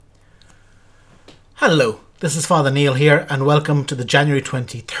Hello, this is Father Neil here, and welcome to the January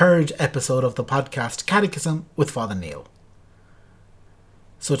 23rd episode of the podcast Catechism with Father Neil.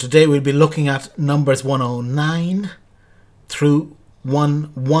 So today we'll be looking at numbers 109 through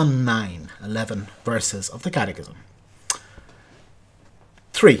 119, 11 verses of the Catechism.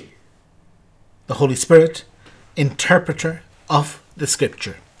 3. The Holy Spirit, interpreter of the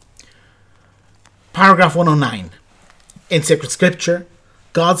Scripture. Paragraph 109. In sacred Scripture,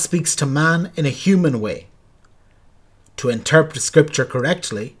 God speaks to man in a human way. To interpret Scripture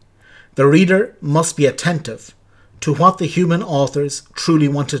correctly, the reader must be attentive to what the human authors truly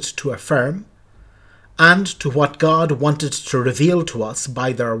wanted to affirm and to what God wanted to reveal to us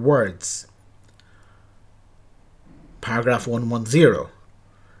by their words. Paragraph 110.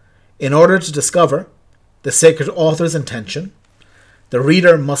 In order to discover the sacred author's intention, the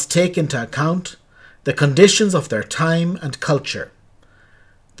reader must take into account the conditions of their time and culture,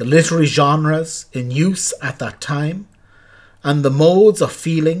 the literary genres in use at that time, and the modes of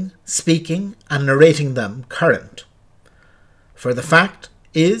feeling, speaking, and narrating them current. For the fact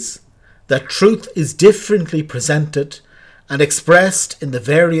is that truth is differently presented and expressed in the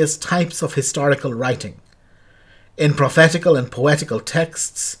various types of historical writing, in prophetical and poetical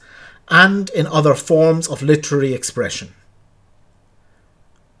texts, and in other forms of literary expression.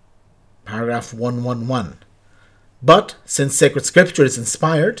 Paragraph 111. But since sacred Scripture is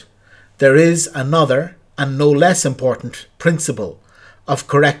inspired, there is another and no less important principle of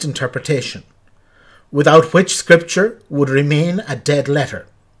correct interpretation, without which Scripture would remain a dead letter.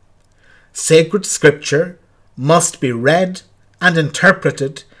 Sacred Scripture must be read and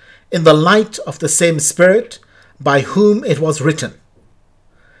interpreted in the light of the same Spirit by whom it was written.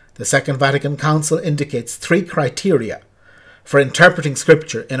 The Second Vatican Council indicates 3 criteria for interpreting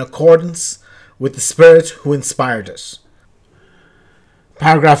Scripture in accordance with the Spirit who inspired it.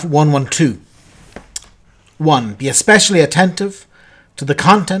 Paragraph 112. 1. Be especially attentive to the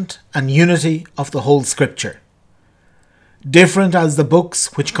content and unity of the whole Scripture. Different as the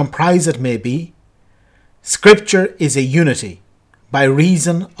books which comprise it may be, Scripture is a unity by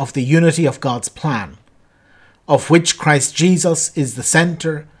reason of the unity of God's plan, of which Christ Jesus is the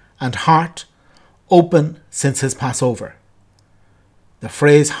centre and heart, open since his Passover. The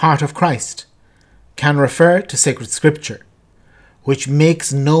phrase heart of Christ can refer to sacred Scripture, which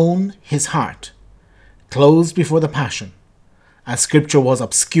makes known his heart, closed before the Passion, as Scripture was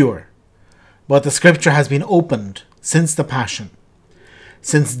obscure, but the Scripture has been opened since the Passion,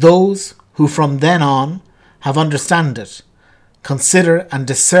 since those who from then on have understand it, consider and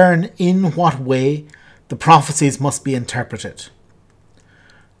discern in what way the prophecies must be interpreted.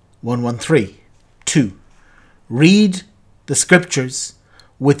 113. 2. Read the Scriptures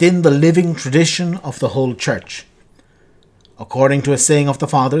within the living tradition of the whole Church. According to a saying of the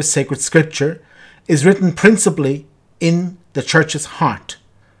Fathers, sacred Scripture is written principally in the Church's heart,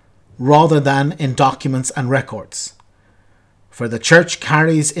 rather than in documents and records. For the Church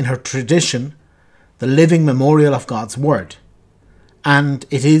carries in her tradition the living memorial of God's Word, and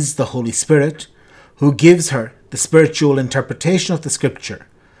it is the Holy Spirit who gives her the spiritual interpretation of the Scripture,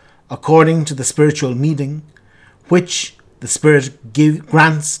 according to the spiritual meaning which the Spirit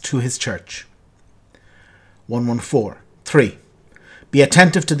grants to his Church. 114. 3. Be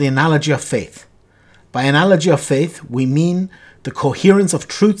attentive to the analogy of faith. By analogy of faith, we mean the coherence of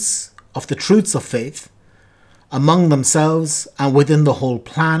the truths of faith among themselves and within the whole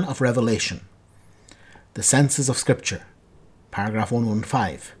plan of revelation. The senses of Scripture. Paragraph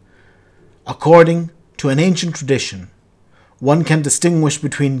 115. According to an ancient tradition, one can distinguish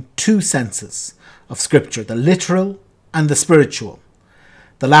between 2 senses of Scripture, the literal and the spiritual,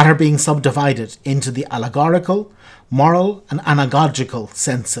 the latter being subdivided into the allegorical, moral, and anagogical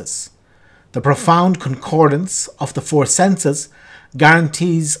senses. The profound concordance of the 4 senses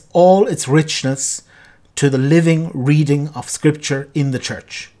guarantees all its richness to the living reading of Scripture in the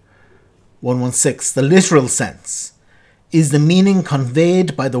Church. 116. The literal sense is the meaning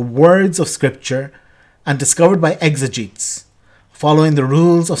conveyed by the words of Scripture and discovered by exegetes, following the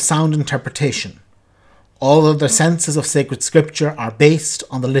rules of sound interpretation. All other senses of sacred Scripture are based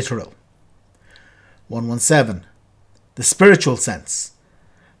on the literal. 117. The spiritual sense.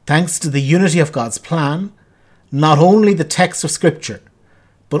 Thanks to the unity of God's plan, not only the text of Scripture,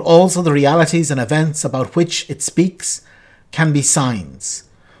 but also the realities and events about which it speaks can be signs.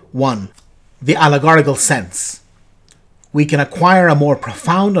 1. The allegorical sense. We can acquire a more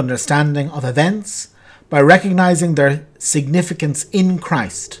profound understanding of events by recognizing their significance in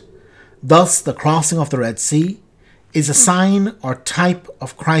Christ. Thus, the crossing of the Red Sea is a sign or type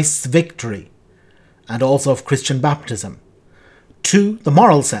of Christ's victory and also of Christian baptism. 2. The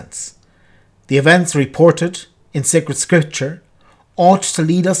moral sense. The events reported in sacred scripture ought to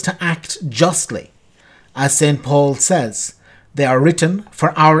lead us to act justly. As St. Paul says, they are written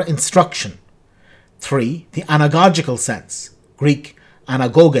for our instruction. 3. The anagogical sense, Greek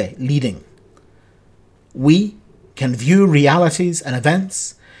anagoge, leading. We can view realities and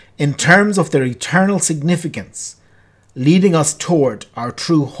events in terms of their eternal significance, leading us toward our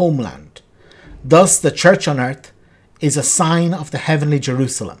true homeland. Thus, the church on earth is a sign of the heavenly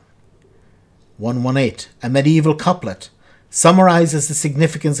Jerusalem. 118, a medieval couplet, summarizes the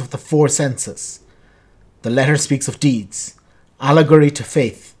significance of the four senses. The letter speaks of deeds, allegory to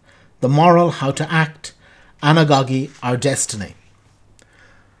faith, the moral how to act, anagogy our destiny.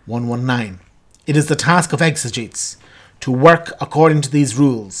 119. It is the task of exegetes to work according to these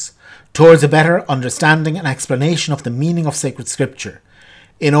rules towards a better understanding and explanation of the meaning of sacred scripture,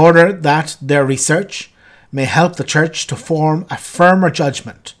 in order that their research may help the church to form a firmer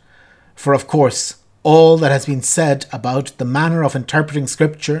judgment. For of course, all that has been said about the manner of interpreting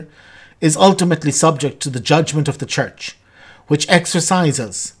scripture is ultimately subject to the judgment of the church, which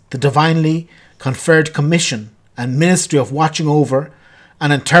exercises the divinely conferred commission and ministry of watching over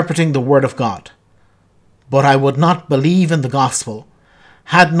and interpreting the word of God. But I would not believe in the gospel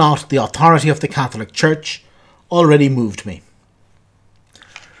had not the authority of the Catholic Church already moved me.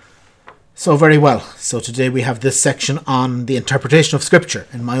 So very well. So today we have this section on the interpretation of Scripture.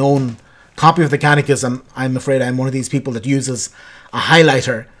 In my own copy of the Catechism, I'm afraid I'm one of these people that uses a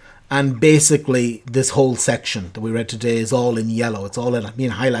highlighter, and basically this whole section that we read today is all in yellow. It's all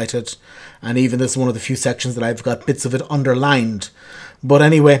being highlighted, and even this is one of the few sections that I've got bits of it underlined. But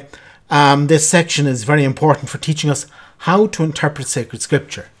anyway, this section is very important for teaching us how to interpret sacred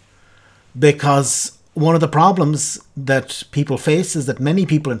scripture, because one of the problems that people face is that many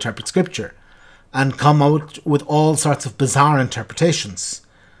people interpret scripture and come out with all sorts of bizarre interpretations,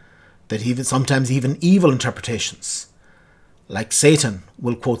 that sometimes even evil interpretations. Like Satan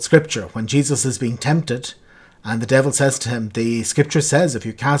will quote scripture when Jesus is being tempted, and the devil says to him, the scripture says, if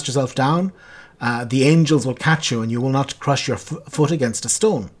you cast yourself down, the angels will catch you and you will not crush your foot against a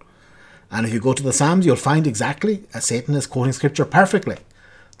stone. And if you go to the Psalms, you'll find exactly Satan is quoting scripture perfectly.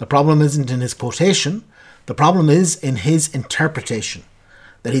 The problem isn't in his quotation. The problem is in his interpretation,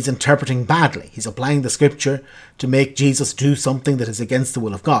 that he's interpreting badly. He's applying the scripture to make Jesus do something that is against the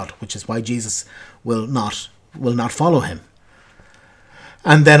will of God, which is why Jesus will not follow him.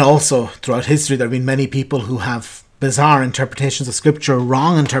 And then also, throughout history, there have been many people who have bizarre interpretations of scripture,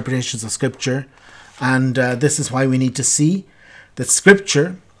 wrong interpretations of scripture, and this is why we need to see that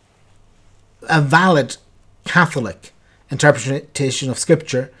scripture, a valid Catholic interpretation of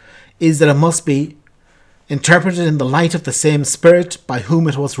scripture, is that it must be interpreted in the light of the same Spirit by whom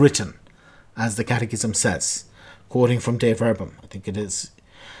it was written, as the Catechism says, quoting from De Verbum, I think it is,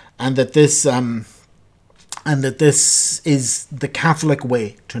 and that this is the Catholic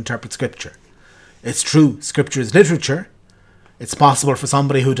way to interpret scripture. It's true, scripture is literature. It's possible for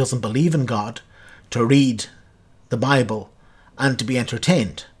somebody who doesn't believe in God to read the Bible and to be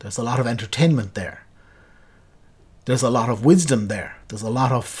entertained. There's a lot of entertainment there. There's a lot of wisdom there. There's a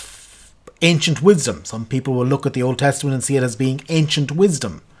lot of ancient wisdom. Some people will look at the Old Testament and see it as being ancient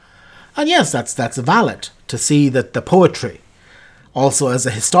wisdom. And yes, that's valid to see that the poetry also as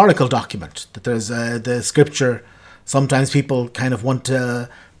a historical document, that there's the scripture. Sometimes people kind of want to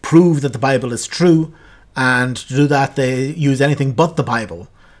prove that the Bible is true, and to do that they use anything but the Bible.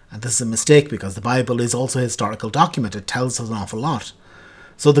 And this is a mistake, because the Bible is also a historical document. It tells us an awful lot.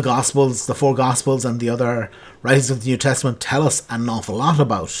 So the Gospels, the four Gospels and the other writings of the New Testament tell us an awful lot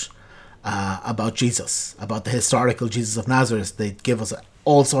about Jesus, about the historical Jesus of Nazareth. They give us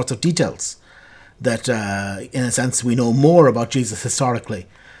all sorts of details that, in a sense, we know more about Jesus historically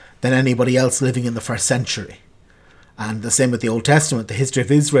than anybody else living in the first century. And the same with the Old Testament, the history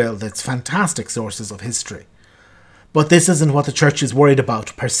of Israel. That's fantastic sources of history. But this isn't what the church is worried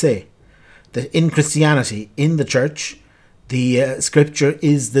about per se. That in Christianity, in the church, the scripture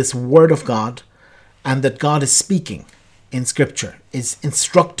is this word of God, and that God is speaking in scripture, is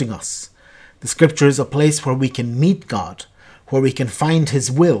instructing us. The scripture is a place where we can meet God, where we can find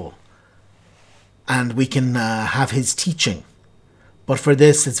his will, and we can have his teaching. But for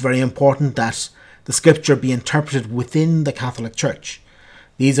this, it's very important that the scripture be interpreted within the Catholic Church.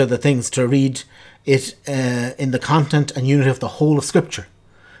 These are the things to read it in the content and unity of the whole of scripture.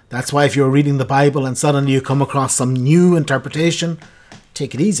 That's why if you're reading the Bible and suddenly you come across some new interpretation,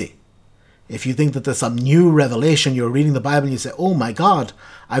 take it easy. If you think that there's some new revelation, you're reading the Bible and you say, oh my God,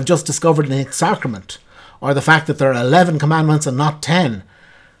 I've just discovered an eighth sacrament, or the fact that there are 11 commandments and not 10,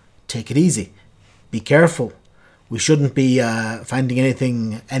 take it easy. Be careful. We shouldn't be finding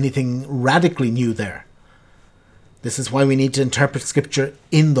anything radically new there. This is why we need to interpret Scripture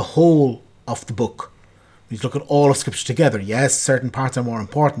in the whole of the book. We look at all of Scripture together. Yes, certain parts are more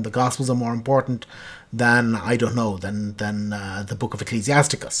important. The Gospels are more important than the book of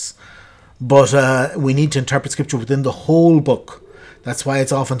Ecclesiasticus. But we need to interpret Scripture within the whole book. That's why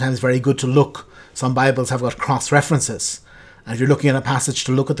it's oftentimes very good to look. Some Bibles have got cross-references. And if you're looking at a passage,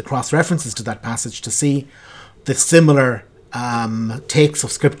 to look at the cross-references to that passage to see the similar takes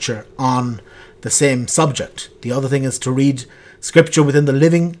of Scripture on the same subject. The other thing is to read Scripture within the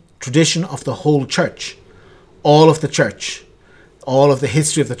living tradition of the whole church. All of the church. All of the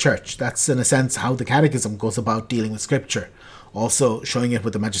history of the church. That's, in a sense, how the Catechism goes about dealing with Scripture. Also showing it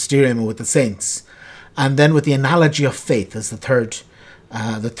with the Magisterium and with the saints. And then with the analogy of faith as the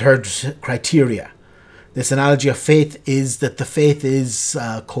third criteria. This analogy of faith is that the faith is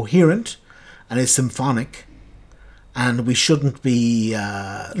coherent and is symphonic, and we shouldn't be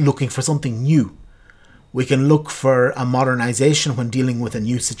looking for something new. We can look for a modernization when dealing with a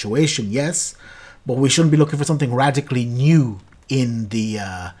new situation, yes, but we shouldn't be looking for something radically new in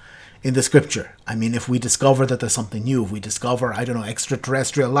the Scripture. I mean, if we discover that there's something new, if we discover,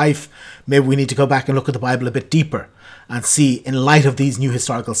 extraterrestrial life, maybe we need to go back and look at the Bible a bit deeper and see, in light of these new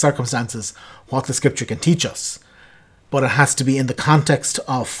historical circumstances, what the Scripture can teach us. But it has to be in the context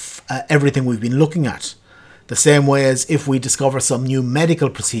of everything we've been looking at. The same way as if we discover some new medical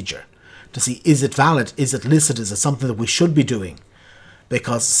procedure, to see, is it valid, is it licit, is it something that we should be doing?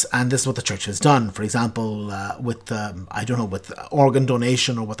 Because, and this is what the church has done, for example, with organ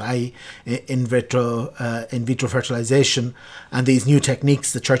donation or with in vitro fertilization and these new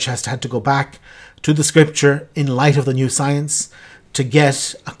techniques, the church has had to go back to the Scripture in light of the new science to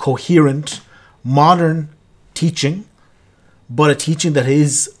get a coherent, modern teaching, but a teaching that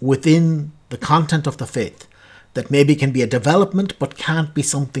is within the content of the faith, that maybe can be a development but can't be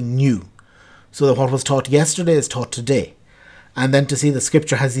something new. So that what was taught yesterday is taught today. And then to see that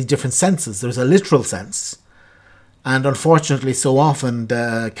Scripture has these different senses. There's a literal sense. And unfortunately, so often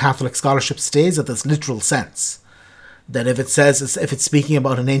the Catholic scholarship stays at this literal sense. That if it's speaking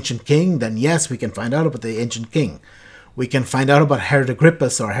about an ancient king, then yes, we can find out about the ancient king. We can find out about Herod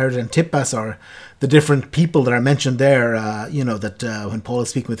Agrippas or Herod Antipas or the different people that are mentioned there, when Paul is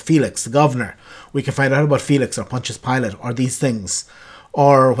speaking with Felix, the governor. We can find out about Felix or Pontius Pilate or these things.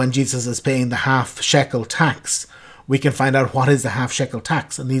 Or when Jesus is paying the half shekel tax, we can find out what is the half shekel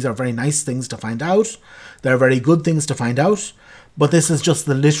tax. And these are very nice things to find out. They're very good things to find out. But this is just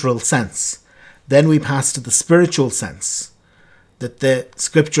the literal sense. Then we pass to the spiritual sense. That the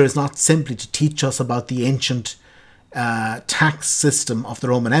Scripture is not simply to teach us about the ancient tax system of the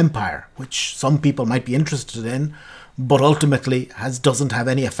Roman Empire, which some people might be interested in, but ultimately doesn't have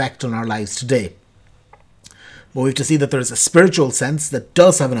any effect on our lives today. But we have to see that there is a spiritual sense that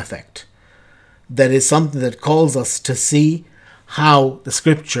does have an effect. That is something that calls us to see how the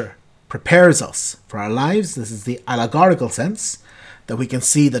Scripture prepares us for our lives. This is the allegorical sense, that we can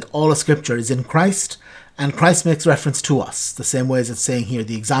see that all of Scripture is in Christ, and Christ makes reference to us. The same way as it's saying here,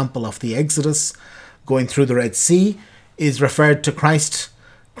 the example of the Exodus going through the Red Sea is referred to Christ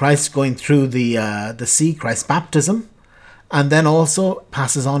going through the sea, Christ's baptism, and then also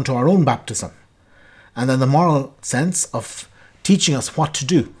passes on to our own baptism. And then the moral sense of teaching us what to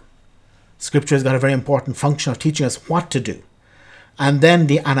do. Scripture has got a very important function of teaching us what to do. And then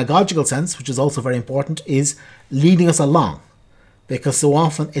the anagogical sense, which is also very important, is leading us along. Because so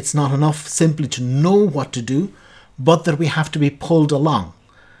often it's not enough simply to know what to do, but that we have to be pulled along.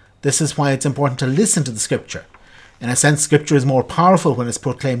 This is why it's important to listen to the Scripture. In a sense, Scripture is more powerful when it's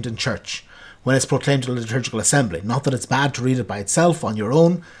proclaimed in church, when it's proclaimed in a liturgical assembly. Not that it's bad to read it by itself on your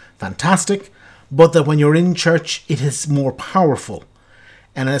own, fantastic, but that when you're in church, it is more powerful.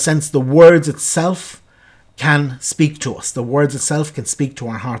 And in a sense, the words itself can speak to us. The words itself can speak to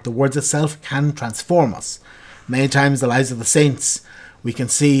our heart. The words itself can transform us. Many times the lives of the saints, we can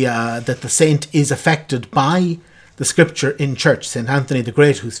see that the saint is affected by the Scripture in church. St. Anthony the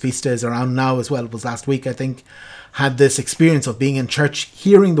Great, whose feast day is around now as well, it was last week I think, had this experience of being in church,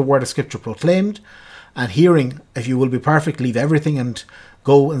 hearing the word of Scripture proclaimed, and hearing, if you will be perfect, leave everything and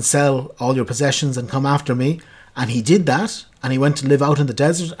go and sell all your possessions and come after me. And he did that, and he went to live out in the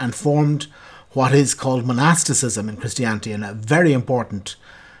desert and formed what is called monasticism in Christianity, and a very important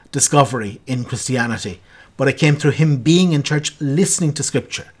discovery in Christianity. But it came through him being in church, listening to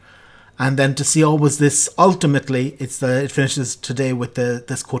Scripture. And then to see always this, ultimately, it finishes today with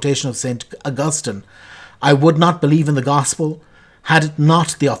this quotation of St. Augustine. I would not believe in the gospel had it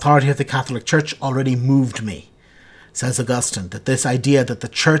not the authority of the Catholic Church already moved me, says Augustine. That this idea that the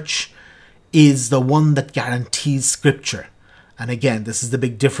church is the one that guarantees Scripture. And again, this is the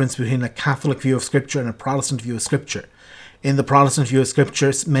big difference between a Catholic view of Scripture and a Protestant view of Scripture. In the Protestant view of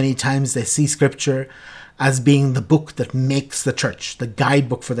Scripture, many times they see Scripture as being the book that makes the church, the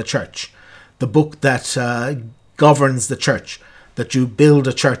guidebook for the church, the book that governs the church, that you build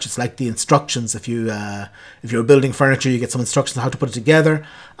a church. It's like the instructions. If you're building furniture, you get some instructions on how to put it together,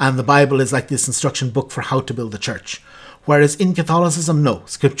 and the Bible is like this instruction book for how to build a church. Whereas in Catholicism, no,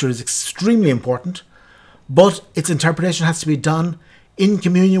 Scripture is extremely important, but its interpretation has to be done in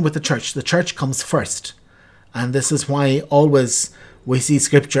communion with the church. The church comes first. And this is why always we see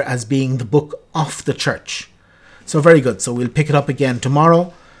Scripture as being the book of the church. So very good. So we'll pick it up again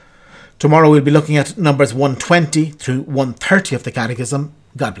tomorrow. Tomorrow we'll be looking at numbers 120 through 130 of the Catechism.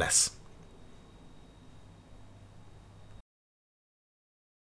 God bless.